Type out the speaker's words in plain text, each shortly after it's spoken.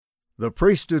The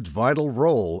Priesthood's Vital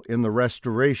Role in the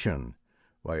Restoration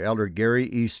by Elder Gary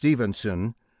E.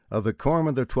 Stevenson of the Quorum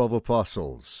of the 12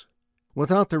 Apostles.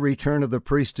 Without the return of the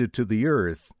priesthood to the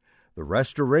earth, the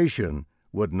restoration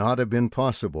would not have been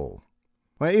possible.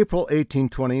 By April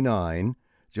 1829,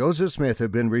 Joseph Smith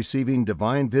had been receiving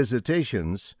divine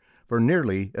visitations for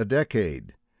nearly a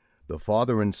decade. The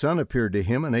Father and Son appeared to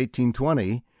him in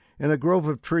 1820 in a grove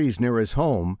of trees near his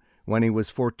home when he was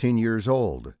 14 years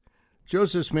old.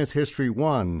 Joseph Smith History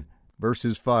 1,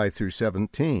 verses 5 through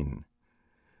 17.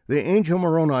 The angel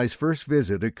Moroni's first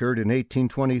visit occurred in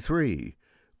 1823,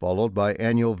 followed by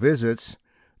annual visits,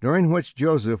 during which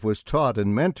Joseph was taught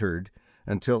and mentored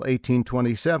until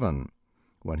 1827,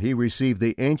 when he received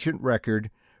the ancient record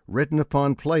written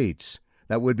upon plates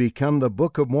that would become the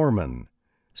Book of Mormon.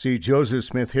 See Joseph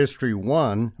Smith History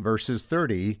 1, verses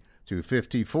 30 through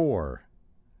 54.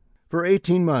 For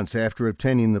 18 months after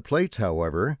obtaining the plates,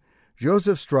 however,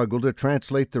 Joseph struggled to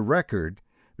translate the record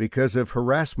because of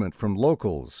harassment from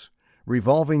locals,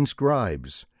 revolving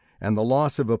scribes, and the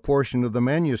loss of a portion of the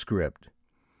manuscript.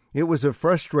 It was a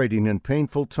frustrating and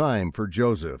painful time for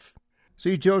Joseph.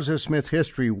 See Joseph Smith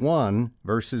History 1,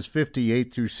 verses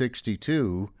 58 through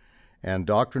 62, and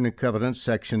Doctrine and Covenants,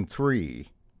 section 3.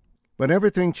 But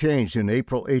everything changed in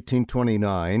April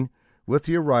 1829 with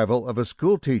the arrival of a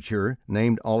schoolteacher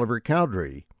named Oliver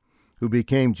Cowdery, who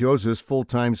became Joseph's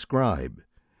full-time scribe.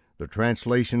 The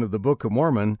translation of the Book of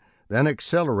Mormon then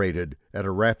accelerated at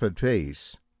a rapid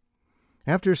pace.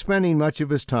 After spending much of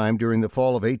his time during the fall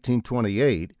of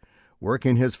 1828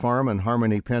 working his farm in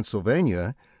Harmony,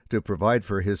 Pennsylvania, to provide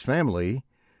for his family,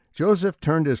 Joseph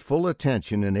turned his full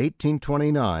attention in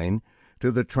 1829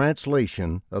 to the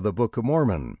translation of the Book of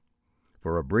Mormon.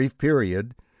 For a brief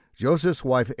period, Joseph's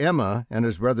wife Emma and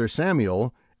his brother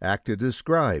Samuel acted as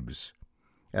scribes.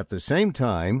 At the same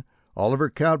time, Oliver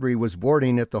Cowdery was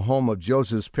boarding at the home of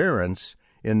Joseph's parents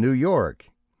in New York.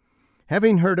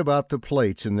 Having heard about the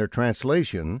plates and their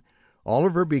translation,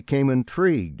 Oliver became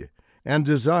intrigued and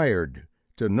desired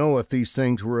to know if these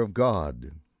things were of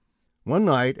God. One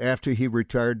night after he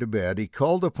retired to bed, he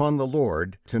called upon the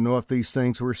Lord to know if these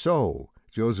things were so,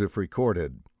 Joseph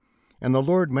recorded, and the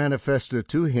Lord manifested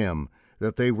to him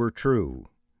that they were true.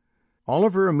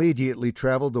 Oliver immediately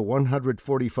traveled the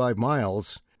 145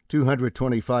 miles,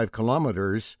 225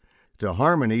 kilometers, to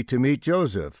Harmony to meet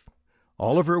Joseph.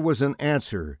 Oliver was an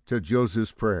answer to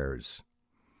Joseph's prayers.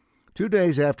 2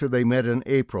 days after they met in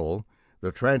April,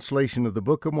 the translation of the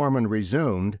Book of Mormon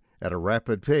resumed at a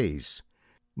rapid pace,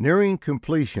 nearing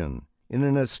completion in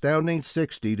an astounding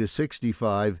 60 to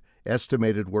 65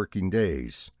 estimated working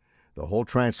days. The whole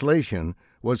translation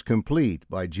was complete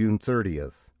by June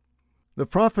 30th. The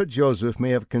prophet Joseph may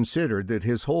have considered that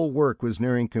his whole work was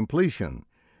nearing completion,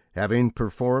 having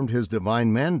performed his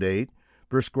divine mandate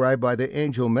prescribed by the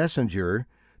angel messenger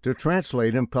to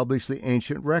translate and publish the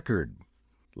ancient record.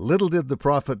 Little did the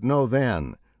prophet know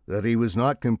then that he was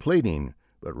not completing,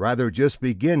 but rather just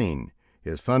beginning,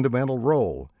 his fundamental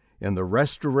role in the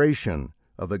restoration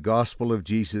of the gospel of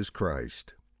Jesus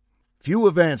Christ. Few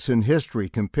events in history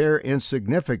compare in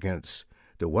significance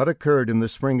to what occurred in the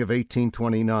spring of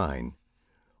 1829.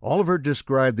 Oliver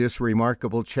described this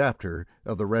remarkable chapter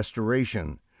of the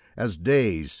restoration as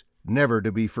days never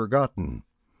to be forgotten.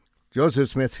 Joseph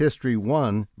Smith History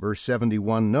 1, verse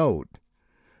 71 note,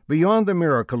 "Beyond the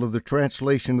miracle of the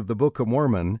translation of the Book of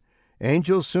Mormon,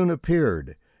 angels soon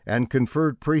appeared and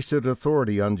conferred priesthood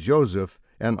authority on Joseph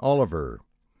and Oliver.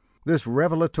 This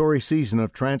revelatory season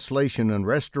of translation and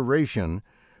restoration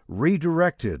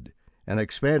redirected and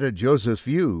expanded Joseph's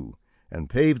view and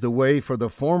paved the way for the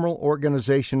formal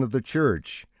organization of the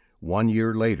church 1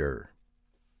 year later."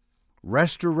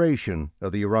 Restoration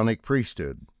of the Aaronic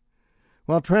priesthood.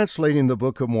 While translating the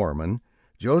Book of Mormon,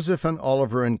 Joseph and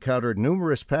Oliver encountered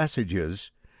numerous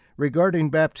passages regarding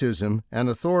baptism and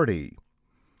authority.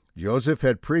 Joseph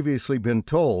had previously been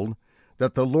told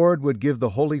that the Lord would give the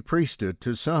holy priesthood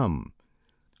to some.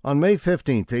 On May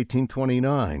 15,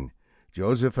 1829,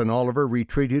 Joseph and Oliver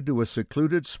retreated to a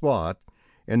secluded spot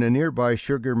in a nearby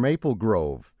sugar maple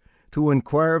grove to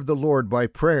inquire of the Lord by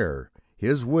prayer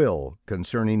His will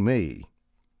concerning me.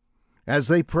 As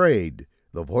they prayed,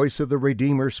 the voice of the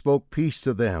Redeemer spoke peace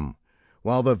to them,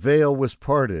 while the veil was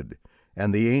parted,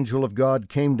 and the angel of God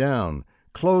came down,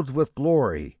 clothed with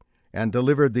glory, and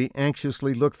delivered the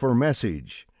anxiously looked-for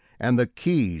message and the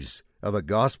keys of the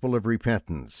gospel of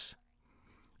repentance.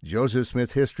 Joseph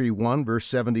Smith History 1, verse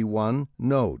 71,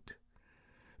 note,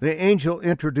 "The angel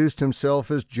introduced himself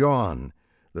as John,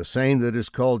 the same that is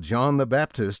called John the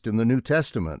Baptist in the New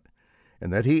Testament,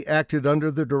 and that he acted under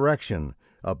the direction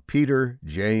of Peter,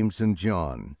 James, and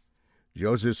John."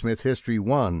 Joseph Smith History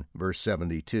 1, verse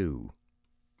 72.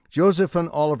 Joseph and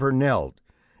Oliver knelt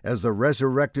as the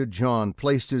resurrected John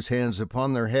placed his hands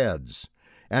upon their heads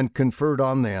and conferred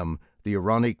on them the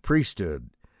Aaronic priesthood,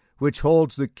 which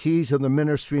holds the keys of the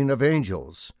ministering of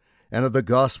angels and of the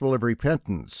gospel of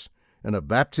repentance and of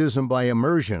baptism by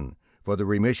immersion for the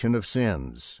remission of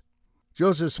sins.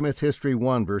 Joseph Smith History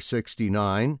 1, verse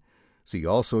 69. See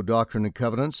also Doctrine and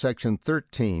Covenants, section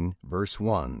 13, verse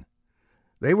 1.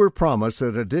 They were promised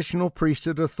that additional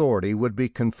priesthood authority would be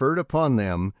conferred upon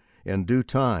them in due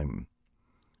time.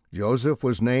 Joseph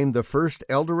was named the first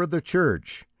elder of the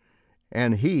church,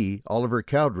 and he, Oliver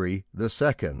Cowdery, the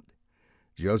second.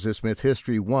 Joseph Smith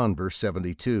History 1, verse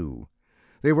 72.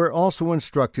 They were also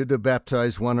instructed to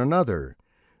baptize one another,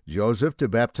 Joseph to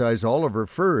baptize Oliver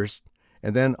first,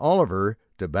 and then Oliver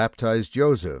to baptize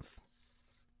Joseph.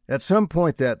 At some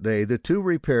point that day, the two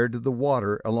repaired to the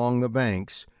water along the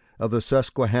banks of the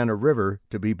Susquehanna River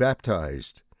to be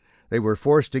baptized. They were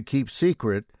forced to keep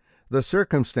secret the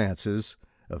circumstances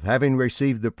of having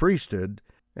received the priesthood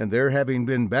and their having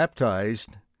been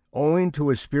baptized, owing to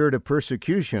a spirit of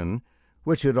persecution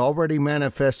which had already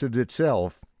manifested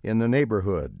itself in the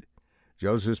neighborhood.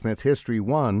 Joseph Smith History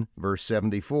 1, verse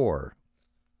 74.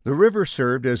 The river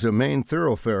served as a main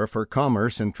thoroughfare for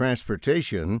commerce and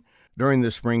transportation during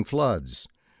the spring floods,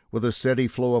 with a steady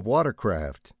flow of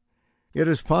watercraft. It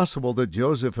is possible that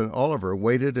Joseph and Oliver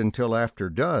waited until after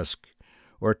dusk,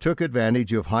 or took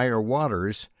advantage of higher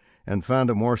waters and found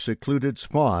a more secluded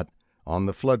spot on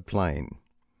the floodplain.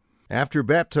 After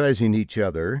baptizing each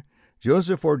other,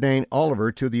 Joseph ordained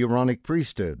Oliver to the Aaronic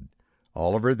priesthood.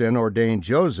 Oliver then ordained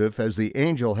Joseph as the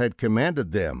angel had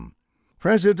commanded them.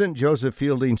 President Joseph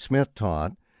Fielding Smith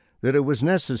taught that it was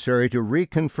necessary to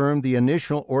reconfirm the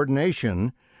initial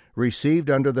ordination received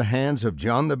under the hands of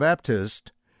John the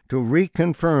Baptist,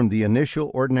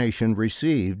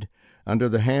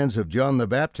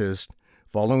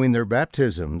 following their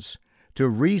baptisms, to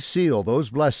reseal those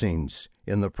blessings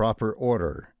in the proper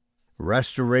order.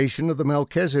 Restoration of the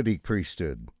Melchizedek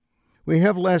priesthood. We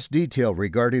have less detail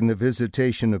regarding the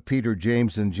visitation of Peter,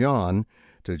 James, and John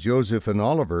to Joseph and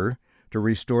Oliver to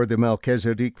restore the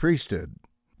Melchizedek priesthood.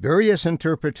 Various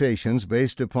interpretations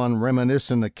based upon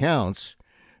reminiscent accounts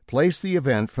place the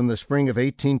event from the spring of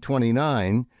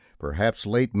 1829, perhaps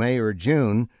late May or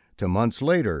June, to months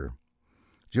later.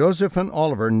 Joseph and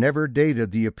Oliver never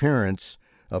dated the appearance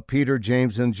of Peter,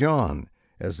 James, and John,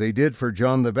 as they did for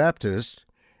John the Baptist,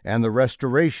 and the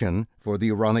restoration for the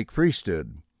Aaronic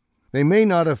priesthood. They may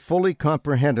not have fully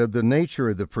comprehended the nature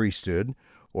of the priesthood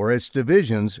or its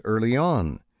divisions early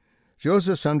on.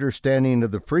 Joseph's understanding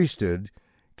of the priesthood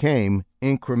came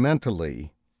incrementally.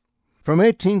 From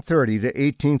 1830 to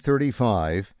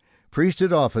 1835,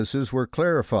 priesthood offices were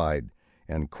clarified,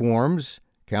 and quorums,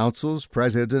 councils,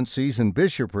 presidencies, and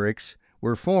bishoprics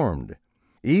were formed.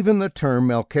 Even the term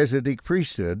Melchizedek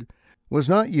priesthood was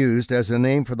not used as a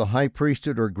name for the high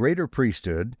priesthood or greater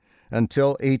priesthood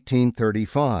until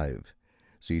 1835.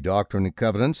 See Doctrine and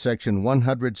Covenants, section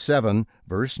 107,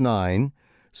 verse 9,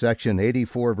 section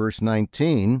 84, verse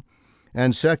 19,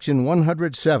 and section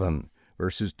 107,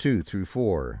 verses 2 through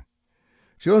 4.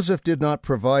 Joseph did not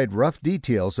provide rough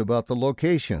details about the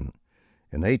location.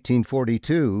 In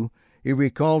 1842, he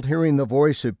recalled hearing the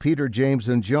voice of Peter, James,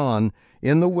 and John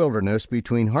in the wilderness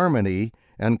between Harmony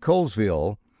and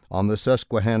Colesville on the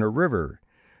Susquehanna River,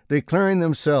 declaring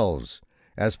themselves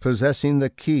as possessing the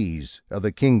keys of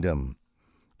the kingdom.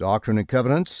 Doctrine and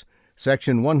Covenants,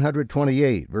 section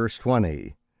 128, verse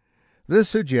 20. This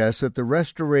suggests that the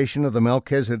restoration of the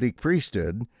Melchizedek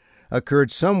priesthood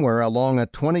occurred somewhere along a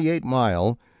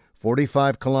 28-mile,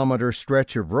 45-kilometer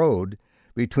stretch of road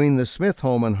between the Smith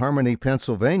home in Harmony,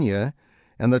 Pennsylvania,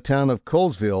 and the town of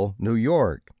Colesville, New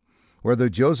York, where the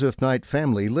Joseph Knight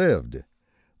family lived.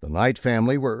 The Knight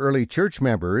family were early church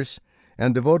members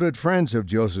and devoted friends of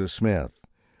Joseph Smith.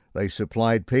 They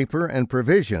supplied paper and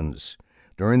provisions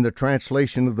during the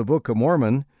translation of the Book of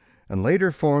Mormon and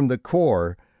later formed the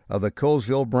core of the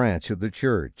Colesville branch of the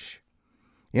church.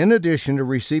 In addition to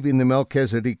receiving the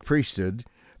Melchizedek priesthood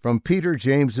from Peter,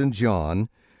 James, and John,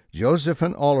 Joseph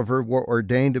and Oliver were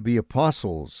ordained to be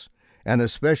apostles and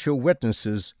as special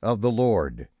witnesses of the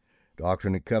Lord.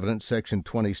 Doctrine and Covenants, section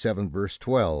 27, verse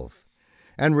 12,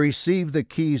 and received the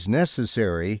keys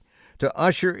necessary to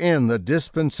usher in the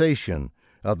dispensation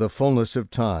of the fullness of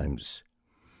times.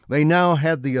 They now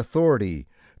had the authority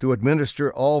to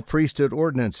administer all priesthood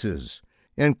ordinances,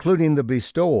 including the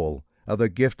bestowal of the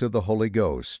gift of the Holy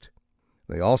Ghost.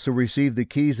 They also received the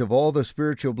keys of all the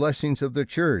spiritual blessings of the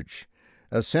church,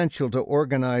 essential to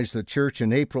organize the church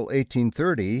in April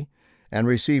 1830 and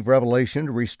receive revelation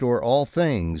to restore all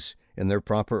things in their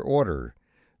proper order.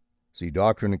 See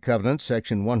Doctrine and Covenants,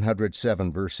 section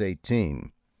 107, verse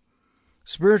 18.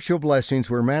 Spiritual blessings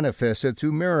were manifested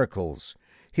through miracles,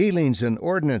 healings, and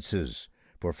ordinances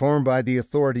performed by the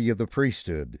authority of the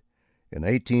priesthood. In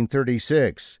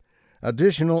 1836,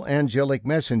 additional angelic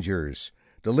messengers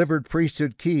delivered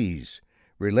priesthood keys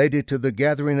related to the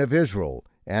gathering of Israel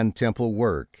and temple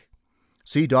work.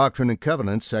 See Doctrine and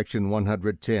Covenants, section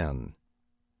 110.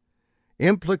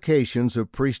 Implications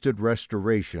of priesthood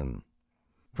restoration.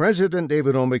 President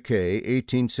David O. McKay,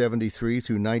 1873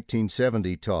 through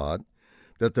 1970, taught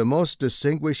that the most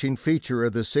distinguishing feature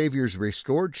of the Savior's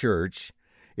restored church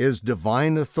is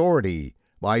divine authority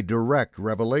by direct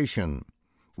revelation.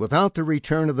 Without the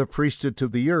return of the priesthood to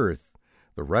the earth,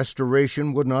 the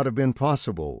restoration would not have been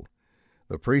possible.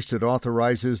 The priesthood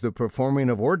authorizes the performing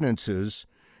of ordinances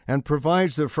and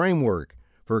provides the framework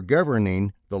for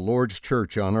governing the Lord's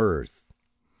church on earth.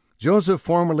 Joseph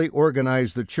formally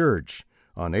organized the church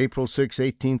on April 6,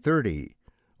 1830.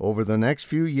 Over the next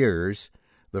few years,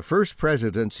 the first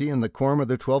presidency and the Quorum of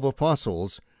the 12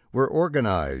 Apostles were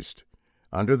organized.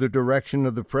 Under the direction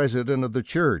of the president of the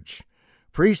church,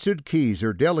 priesthood keys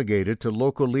are delegated to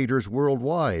local leaders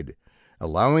worldwide,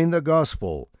 allowing the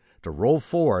gospel to roll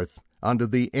forth unto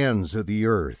the ends of the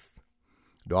earth.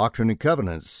 Doctrine and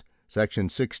Covenants, section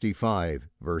 65,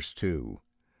 verse 2.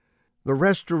 The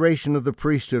restoration of the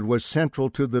priesthood was central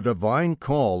to the divine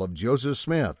call of Joseph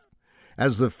Smith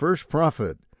as the first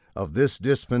prophet of this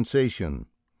dispensation.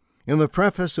 In the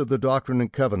preface of the Doctrine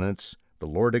and Covenants, the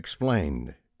Lord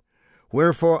explained,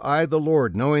 "Wherefore I, the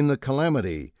Lord, knowing the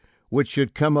calamity which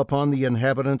should come upon the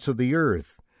inhabitants of the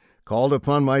earth, called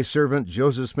upon my servant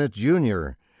Joseph Smith,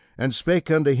 Jr., and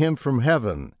spake unto him from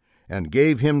heaven, and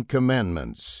gave him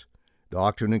commandments."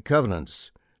 Doctrine and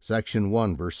Covenants, section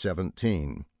 1, verse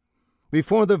 17.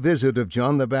 Before the visit of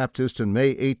John the Baptist in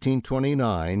May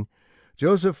 1829,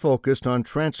 Joseph focused on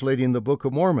translating the Book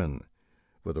of Mormon.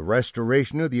 With the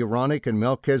restoration of the Aaronic and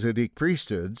Melchizedek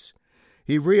priesthoods,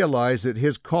 he realized that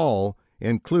his call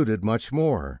included much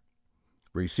more.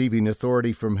 Receiving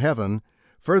authority from heaven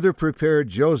further prepared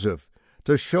Joseph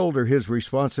to shoulder his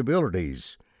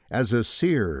responsibilities as a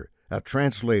seer, a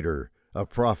translator, a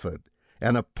prophet,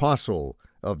 an apostle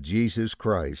of Jesus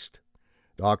Christ.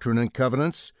 Doctrine and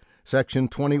Covenants, section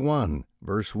 21,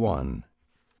 verse 1.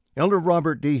 Elder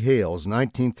Robert D. Hales,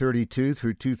 1932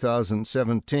 through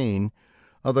 2017,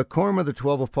 of the Quorum of the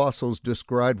 12 Apostles,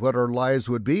 described what our lives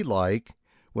would be like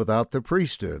without the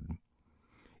priesthood.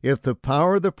 If the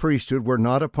power of the priesthood were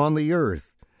not upon the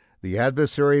earth, the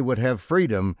adversary would have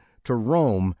freedom to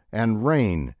roam and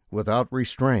reign without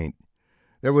restraint.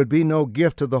 There would be no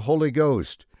gift of the Holy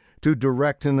Ghost to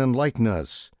direct and enlighten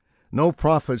us, no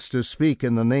prophets to speak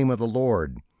in the name of the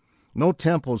Lord, no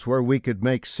temples where we could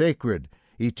make sacred,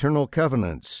 eternal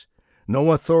covenants,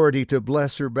 no authority to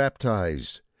bless or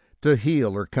baptize, to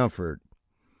heal or comfort.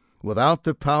 Without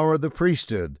the power of the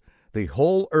priesthood, the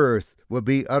whole earth would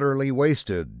be utterly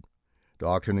wasted.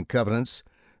 Doctrine and Covenants,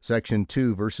 section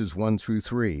 2, verses 1 through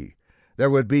 3. There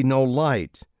would be no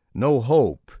light, no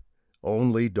hope,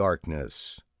 only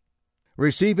darkness.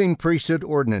 Receiving priesthood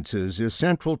ordinances is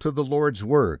central to the Lord's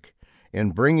work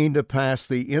in bringing to pass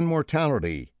the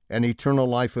immortality and eternal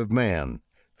life of man.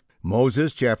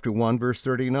 Moses, chapter 1, verse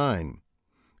 39.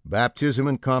 Baptism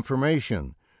and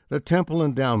confirmation, the temple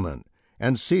endowment,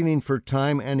 and sealing for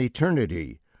time and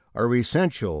eternity are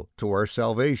essential to our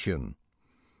salvation.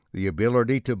 The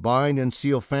ability to bind and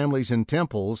seal families in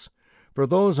temples for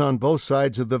those on both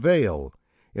sides of the veil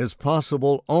is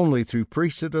possible only through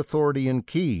priesthood authority and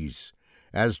keys,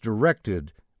 as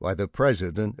directed by the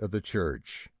President of the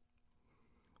Church.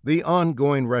 The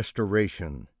ongoing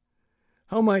restoration.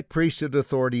 How might priesthood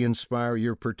authority inspire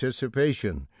your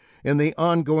participation in the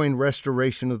ongoing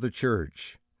restoration of the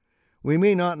Church? We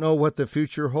may not know what the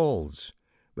future holds,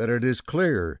 but it is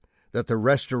clear that the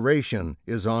restoration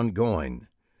is ongoing.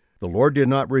 The Lord did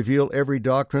not reveal every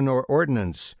doctrine or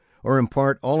ordinance or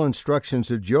impart all instructions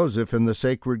to Joseph in the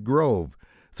sacred grove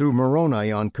through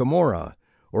Moroni on Cumorah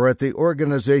or at the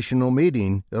organizational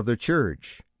meeting of the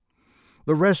church.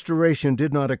 The restoration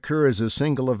did not occur as a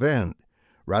single event.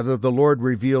 Rather, the Lord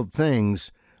revealed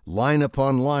things line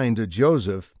upon line to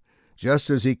Joseph, just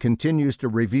as he continues to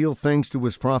reveal things to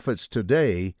his prophets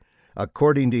today,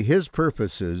 according to his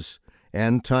purposes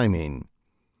and timing.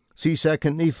 See 2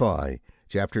 Nephi,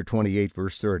 chapter 28,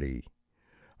 verse 30.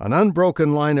 An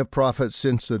unbroken line of prophets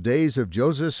since the days of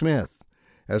Joseph Smith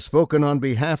has spoken on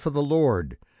behalf of the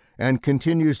Lord and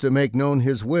continues to make known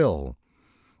his will.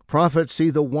 Prophets see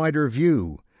the wider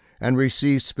view and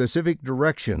receive specific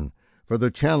direction for the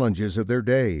challenges of their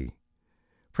day.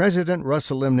 President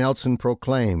Russell M. Nelson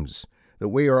proclaims that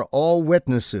we are all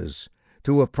witnesses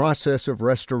to a process of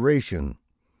restoration.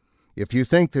 If you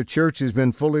think the church has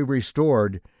been fully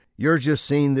restored, you're just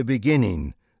seeing the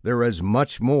beginning. There is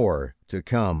much more to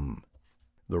come.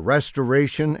 The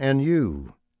restoration and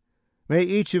you. May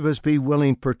each of us be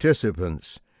willing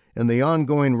participants in the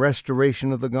ongoing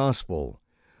restoration of the gospel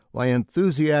by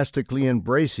enthusiastically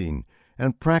embracing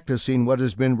and practicing what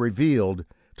has been revealed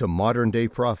to modern-day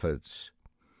prophets.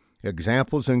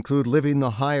 Examples include living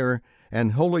the higher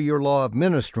and holier law of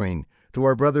ministering to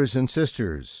our brothers and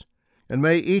sisters. And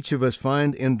may each of us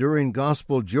find enduring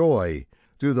gospel joy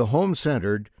through the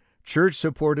home-centered,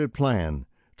 church-supported plan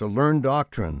to learn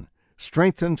doctrine,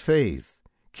 strengthen faith,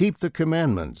 keep the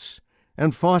commandments,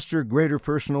 and foster greater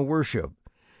personal worship,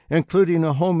 including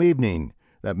a home evening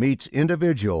that meets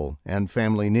individual and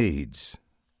family needs.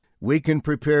 We can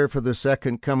prepare for the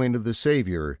second coming of the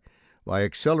Savior by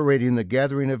accelerating the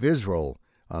gathering of Israel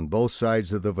on both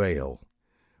sides of the veil.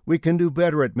 We can do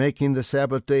better at making the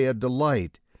Sabbath day a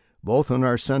delight, both in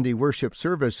our Sunday worship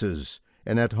services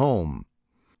and at home.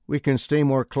 We can stay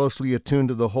more closely attuned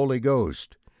to the Holy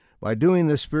Ghost by doing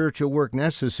the spiritual work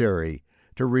necessary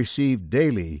to receive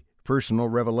daily personal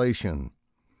revelation.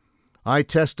 I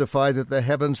testify that the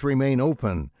heavens remain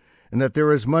open and that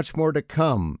there is much more to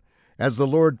come as the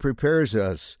Lord prepares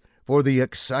us for the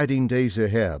exciting days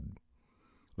ahead.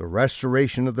 The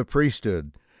restoration of the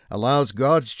priesthood allows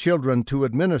God's children to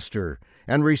administer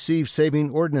and receive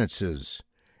saving ordinances,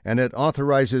 and it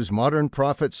authorizes modern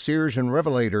prophets, seers, and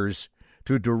revelators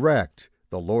to direct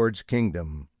the Lord's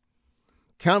kingdom.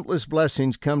 Countless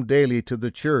blessings come daily to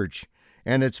the church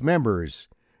and its members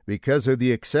because of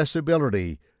the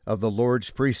accessibility of the Lord's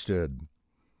priesthood.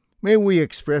 May we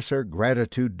express our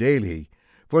gratitude daily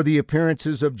for the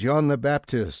appearances of John the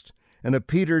Baptist and of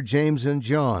Peter, James, and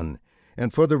John,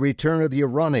 and for the return of the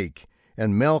Aaronic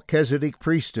and Melchizedek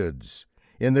priesthoods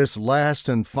in this last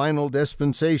and final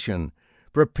dispensation,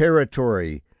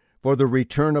 preparatory for the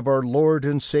return of our Lord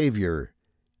and Savior,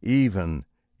 even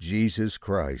Jesus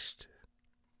Christ.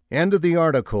 End of the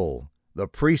article, The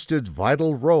Priesthood's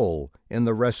Vital Role in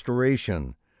the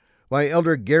Restoration, by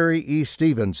Elder Gary E.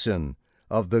 Stevenson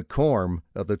of the Quorum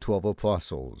of the 12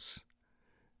 Apostles.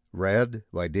 Read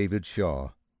by David Shaw.